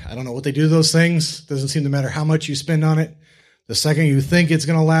 I don't know what they do to those things. Doesn't seem to matter how much you spend on it. The second you think it's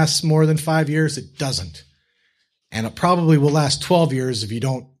going to last more than 5 years, it doesn't. And it probably will last 12 years if you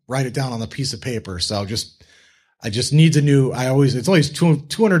don't write it down on a piece of paper. So I just needs a new, it's always $250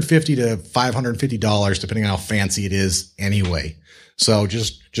 to $550, depending on how fancy it is anyway. So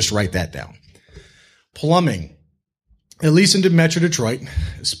just write that down. Plumbing, at least in Metro Detroit,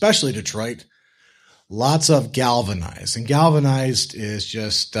 especially Detroit, lots of galvanized. And galvanized is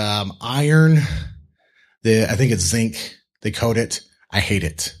just iron. I think it's zinc. They coat it. I hate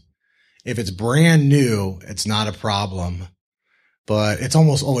it. If it's brand new, it's not a problem, but it's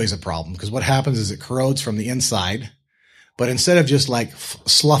almost always a problem because what happens is it corrodes from the inside, but instead of just like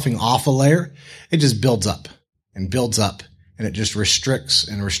sloughing off a layer, it just builds up and builds up and it just restricts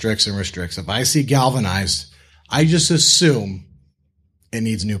and restricts and restricts. If I see galvanized, I just assume it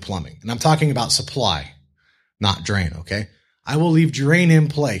needs new plumbing. And I'm talking about supply, not drain, okay? I will leave drain in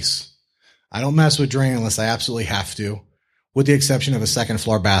place. I don't mess with drain unless I absolutely have to, with the exception of a second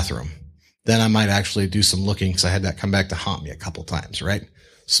floor bathroom. Then I might actually do some looking because I had that come back to haunt me a couple times, right?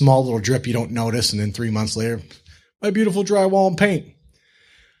 small little drip you don't notice, and then 3 months later, my beautiful drywall and paint.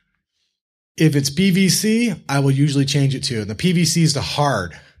 If it's PVC, I will usually change it too. And the PVC is the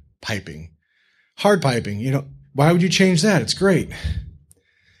hard piping. Hard piping, why would you change that? It's great.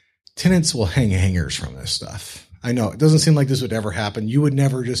 Tenants will hang hangers from this stuff. I know it doesn't seem like this would ever happen. You would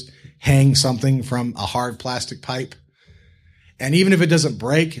never just hang something from a hard plastic pipe. And even if it doesn't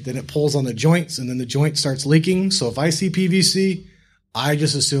break, then it pulls on the joints and then the joint starts leaking. So if I see PVC, I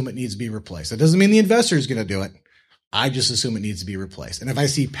just assume it needs to be replaced. That doesn't mean the investor is going to do it. I just assume it needs to be replaced. And if I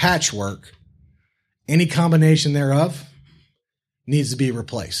see patchwork, any combination thereof needs to be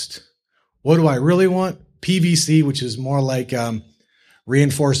replaced. What do I really want? PVC, which is more like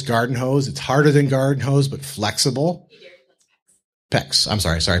reinforced garden hose. It's harder than garden hose, but flexible. PEX. I'm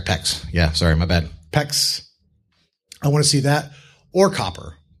sorry. PEX. Yeah, sorry, my bad. PEX. I want to see that, or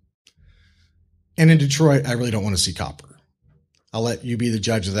copper. And in Detroit, I really don't want to see copper. I'll let you be the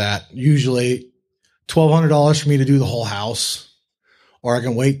judge of that. Usually $1,200 for me to do the whole house, or I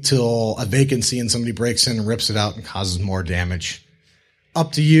can wait till a vacancy and somebody breaks in and rips it out and causes more damage.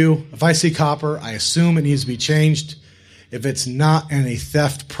 Up to you. If I see copper, I assume it needs to be changed. If it's not in a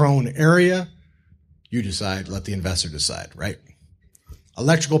theft-prone area, you decide, let the investor decide, right?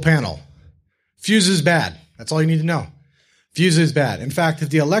 Electrical panel. Fuse is bad. That's all you need to know. Fuse is bad. In fact, if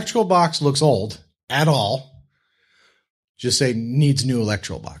the electrical box looks old at all, just say needs new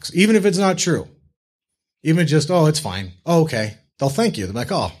electrical box. Even if it's not true. Even just, it's fine. Oh, okay. They'll thank you. They're like,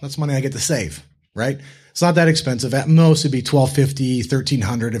 that's money I get to save, right? It's not that expensive. At most, it'd be $1,250,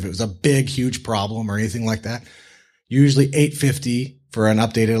 $1,300 if it was a big, huge problem or anything like that. Usually $850 for an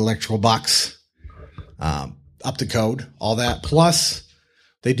updated electrical box, up to code, all that. Plus,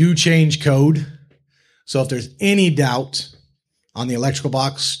 they do change code. So if there's any doubt on the electrical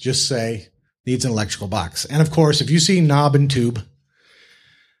box, just say needs an electrical box. And of course, if you see knob and tube,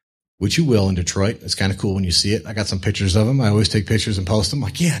 which you will in Detroit, it's kind of cool when you see it. I got some pictures of them. I always take pictures and post them.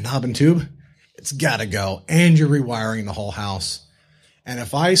 Like, yeah, knob and tube, it's got to go. And you're rewiring the whole house. And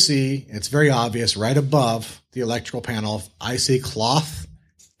if I see, it's very obvious, right above the electrical panel, if I see cloth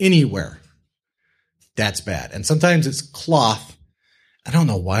anywhere, that's bad. And sometimes it's cloth. I don't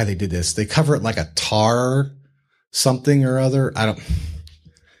know why they did this. They cover it like a tar something or other.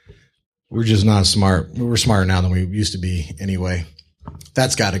 We're just not smart. We're smarter now than we used to be anyway.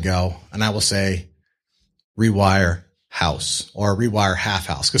 That's got to go. And I will say rewire house or rewire half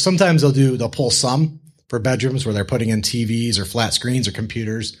house. Because sometimes they'll pull some for bedrooms where they're putting in TVs or flat screens or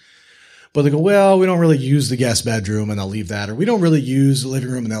computers. But they go, well, we don't really use the guest bedroom, and they'll leave that. Or we don't really use the living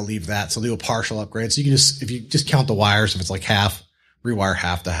room, and they'll leave that. So they do a partial upgrade. So you can if you just count the wires, if it's like half, rewire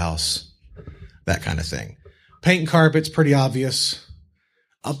half the house, that kind of thing. Paint and carpet's pretty obvious.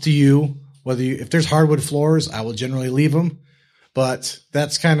 Up to you. If there's hardwood floors, I will generally leave them, but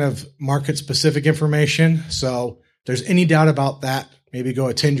that's kind of market specific information. So if there's any doubt about that, maybe go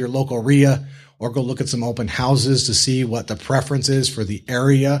attend your local RIA or go look at some open houses to see what the preference is for the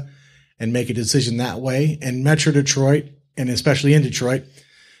area and make a decision that way. In Metro Detroit, and especially in Detroit,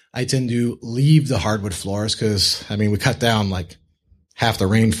 I tend to leave the hardwood floors because, we cut down like half the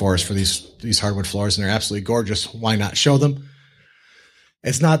rainforest for these hardwood floors, and they're absolutely gorgeous. Why not show them?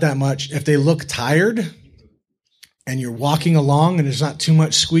 It's not that much. If they look tired and you're walking along and there's not too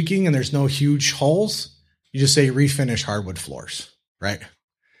much squeaking and there's no huge holes, you just say refinish hardwood floors, right?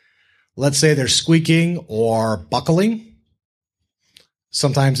 Let's say they're squeaking or buckling.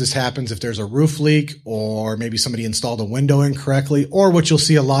 Sometimes this happens if there's a roof leak or maybe somebody installed a window incorrectly, or what you'll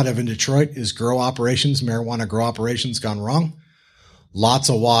see a lot of in Detroit is marijuana grow operations gone wrong. Lots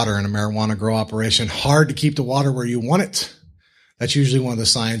of water in a marijuana grow operation. Hard to keep the water where you want it. That's usually one of the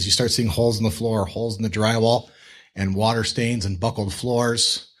signs. You start seeing holes in the floor, holes in the drywall, and water stains and buckled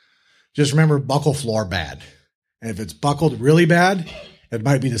floors. Just remember, buckle floor bad. And if it's buckled really bad, it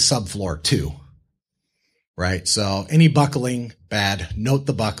might be the subfloor too. Right? So any buckling, bad. Note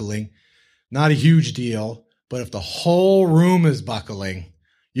the buckling. Not a huge deal. But if the whole room is buckling,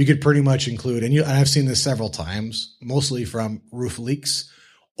 you could pretty much include, and I've seen this several times, mostly from roof leaks,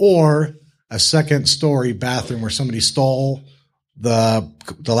 or a second story bathroom where somebody stole that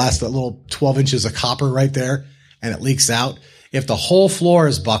little 12 inches of copper right there, and it leaks out. If the whole floor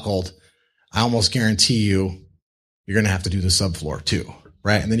is buckled, I almost guarantee you're going to have to do the subfloor too,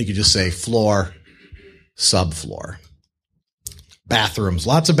 right? And then you could just say floor, subfloor. Bathrooms,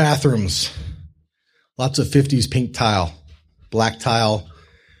 lots of bathrooms, lots of 50s pink tile, black tile,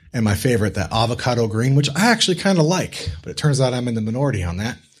 and my favorite, that avocado green, which I actually kind of like, but it turns out I'm in the minority on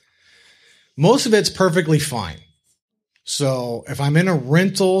that. Most of it's perfectly fine. So if I'm in a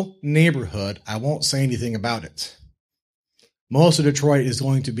rental neighborhood, I won't say anything about it. most of Detroit is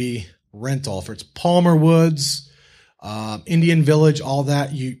going to be rental. If it's Palmer Woods, Indian Village, all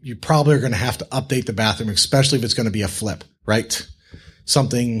that, you probably are going to have to update the bathroom, especially if it's going to be a flip, right?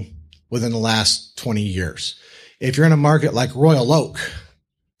 Something within the last 20 years. If you're in a market like Royal Oak,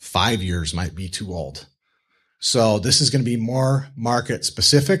 5 years might be too old. So this is going to be more market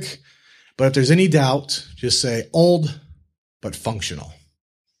specific. But if there's any doubt, just say old but functional,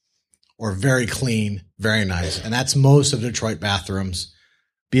 or very clean, very nice. And that's most of Detroit bathrooms,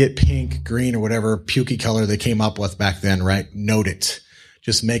 be it pink, green, or whatever pukey color they came up with back then, right? Note it.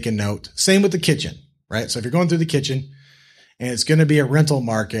 Just make a note. Same with the kitchen, right? So if you're going through the kitchen and it's going to be a rental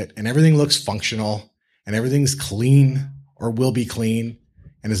market and everything looks functional and everything's clean or will be clean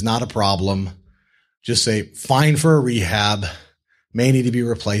and is not a problem, just say fine for a rehab, may need to be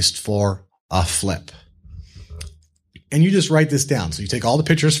replaced for a flip. And you just write this down. So you take all the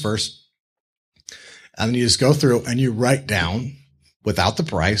pictures first, and then you just go through and you write down, without the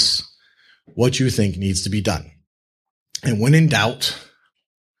price, what you think needs to be done. And when in doubt,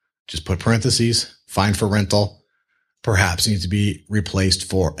 just put parentheses, fine for rental, perhaps needs to be replaced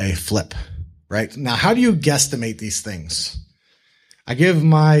for a flip, right? Now, how do you guesstimate these things? I give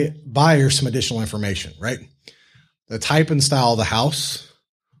my buyer some additional information, right? The type and style of the house,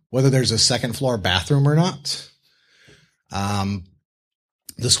 whether there's a second floor bathroom or not,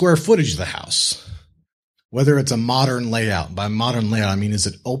 the square footage of the house, whether it's a modern layout. By modern layout, I mean, is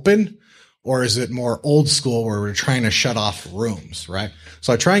it open or is it more old school where we're trying to shut off rooms, right?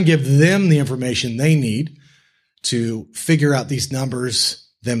 So I try and give them the information they need to figure out these numbers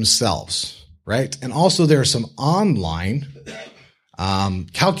themselves, right? And also there are some online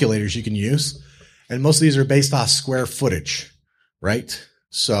calculators you can use, and most of these are based off square footage, right?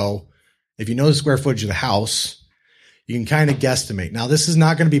 So if you know the square footage of the house, you can kind of guesstimate. Now, this is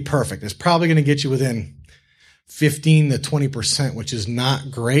not going to be perfect. It's probably going to get you within 15 to 20%, which is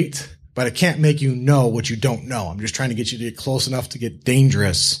not great, but it can't make you know what you don't know. I'm just trying to get you to get close enough to get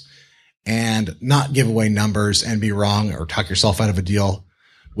dangerous and not give away numbers and be wrong or talk yourself out of a deal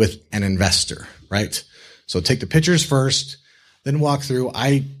with an investor, right? So take the pictures first, then walk through.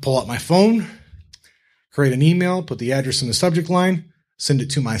 I pull out my phone, create an email, put the address in the subject line, send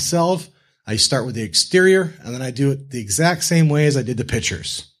it to myself. I start with the exterior, and then I do it the exact same way as I did the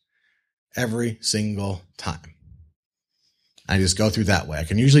pictures every single time. I just go through that way. I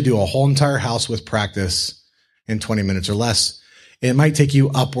can usually do a whole entire house with practice in 20 minutes or less. It might take you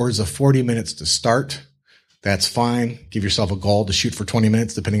upwards of 40 minutes to start. That's fine. Give yourself a goal to shoot for 20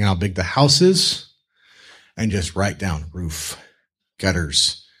 minutes, depending on how big the house is, and just write down roof,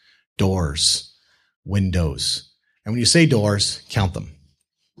 gutters, doors, windows. And when you say doors, count them.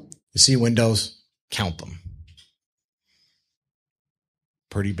 You see windows, count them.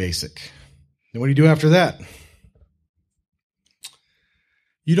 Pretty basic. Then what do you do after that?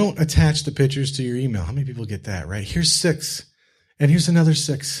 You don't attach the pictures to your email. How many people get that, right? Here's 6, and here's another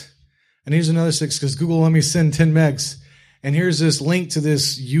 6, and here's another 6 because Google let me send 10 megs. And here's this link to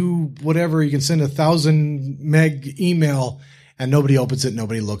this whatever. You can send 1,000 meg email, and nobody opens it,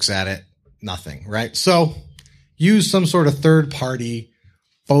 nobody looks at it, nothing, right? So use some sort of third-party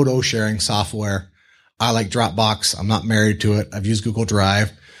photo sharing software. I like Dropbox. I'm not married to it. I've used Google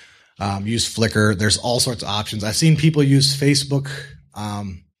Drive, used Flickr. There's all sorts of options. I've seen people use Facebook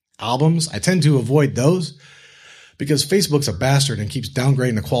albums. I tend to avoid those because Facebook's a bastard and keeps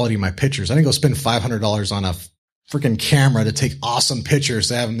downgrading the quality of my pictures. I didn't go spend $500 on a freaking camera to take awesome pictures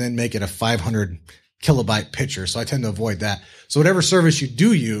to have them then make it a 500 kilobyte picture. So I tend to avoid that. So whatever service you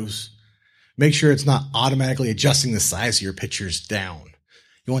do use, make sure it's not automatically adjusting the size of your pictures down.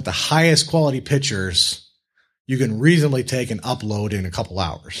 You want the highest quality pictures you can reasonably take and upload in a couple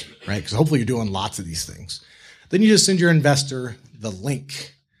hours, right? Because hopefully you're doing lots of these things. Then you just send your investor the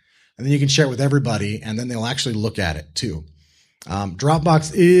link, and then you can share it with everybody, and then they'll actually look at it too.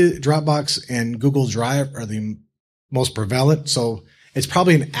 Dropbox and Google Drive are the most prevalent, so it's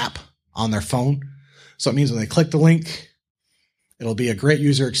probably an app on their phone. So it means when they click the link, it'll be a great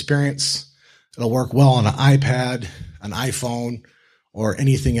user experience. It'll work well on an iPad, an iPhone, or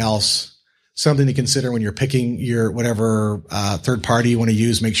anything else. Something to consider when you're picking your whatever third party you want to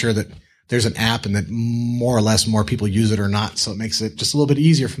use. Make sure that there's an app and that more or less more people use it or not. So it makes it just a little bit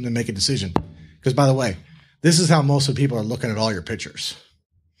easier for them to make a decision. Because by the way, this is how most of the people are looking at all your pictures.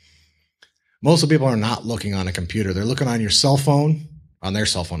 Most of the people are not looking on a computer. They're looking on your cell phone, on their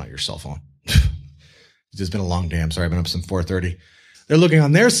cell phone, not your cell phone. It's just been a long day. I'm sorry. I've been up since 4:30. They're looking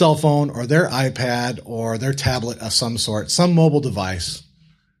on their cell phone or their iPad or their tablet of some sort, some mobile device.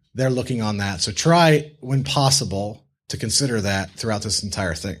 They're looking on that. So try, when possible, to consider that throughout this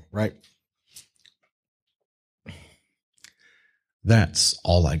entire thing, right? That's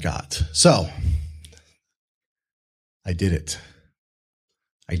all I got. So I did it.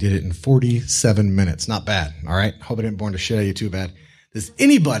 I did it in 47 minutes. Not bad. All right. Hope I didn't bore the shit out of you too bad. Does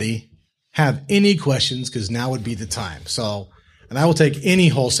anybody have any questions? Because now would be the time. So, and I will take any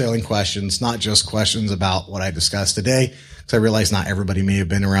wholesaling questions, not just questions about what I discussed today, because I realize not everybody may have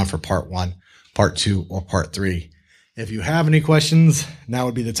been around for part 1, part 2, or part 3. If you have any questions, now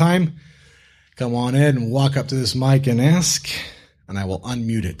would be the time. Come on in and walk up to this mic and ask, and I will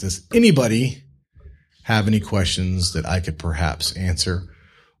unmute it. Does anybody have any questions that I could perhaps answer?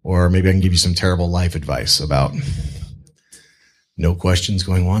 Or maybe I can give you some terrible life advice about no questions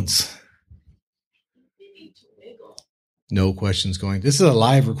going once. No questions going. This is a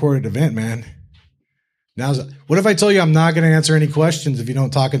live recorded event, man. What if I tell you I'm not going to answer any questions if you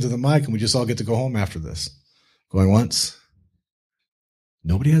don't talk into the mic and we just all get to go home after this? Going once?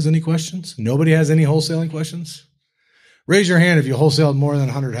 Nobody has any questions? Nobody has any wholesaling questions? Raise your hand if you wholesaled more than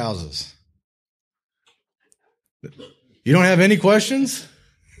 100 houses. You don't have any questions?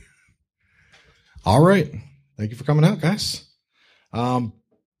 All right. Thank you for coming out, guys. If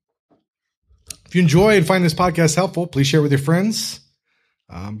you enjoy and find this podcast helpful, please share it with your friends.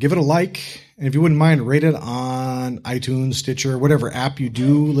 Give it a like. And if you wouldn't mind, rate it on iTunes, Stitcher, whatever app you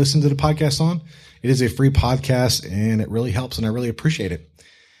do listen to the podcast on. It is a free podcast, and it really helps, and I really appreciate it.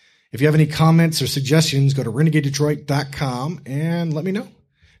 If you have any comments or suggestions, go to renegadedetroit.com and let me know.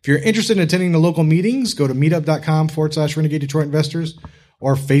 If you're interested in attending the local meetings, go to meetup.com/Renegade Detroit Investors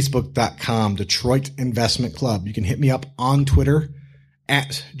or Facebook.com Detroit Investment Club. You can hit me up on Twitter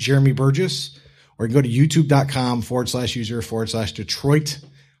at Jeremy Burgess, or you can go to youtube.com/user/Detroit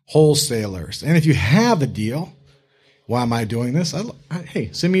Wholesalers. And if you have a deal, why am I doing this? Hey,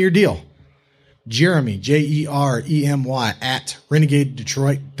 send me your deal. Jeremy, Jeremy, at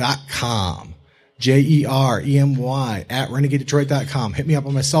renegadedetroit.com. Jeremy at renegadedetroit.com. Hit me up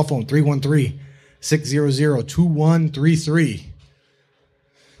on my cell phone, 313-600-2133.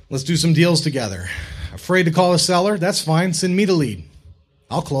 Let's do some deals together. Afraid to call a seller? That's fine. Send me the lead.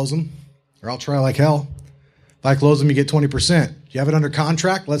 I'll close them, or I'll try like hell. If I close them, you get 20%. You have it under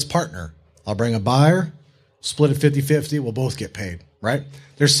contract? Let's partner. I'll bring a buyer, split it 50-50. We'll both get paid, right?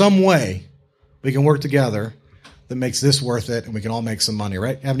 There's some way we can work together that makes this worth it, and we can all make some money,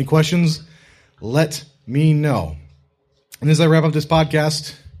 right? Have any questions? Let me know. And as I wrap up this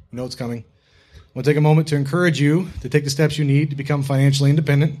podcast, you know it's coming. I want to take a moment to encourage you to take the steps you need to become financially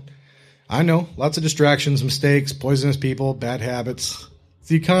independent. I know, lots of distractions, mistakes, poisonous people, bad habits. It's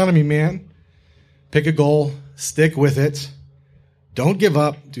the economy, man. Pick a goal, stick with it. Don't give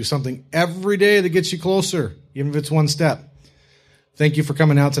up. Do something every day that gets you closer, even if it's one step. Thank you for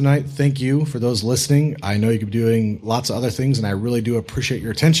coming out tonight. Thank you for those listening. I know you could be doing lots of other things, and I really do appreciate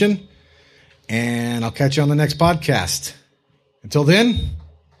your attention. And I'll catch you on the next podcast. Until then,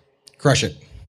 crush it.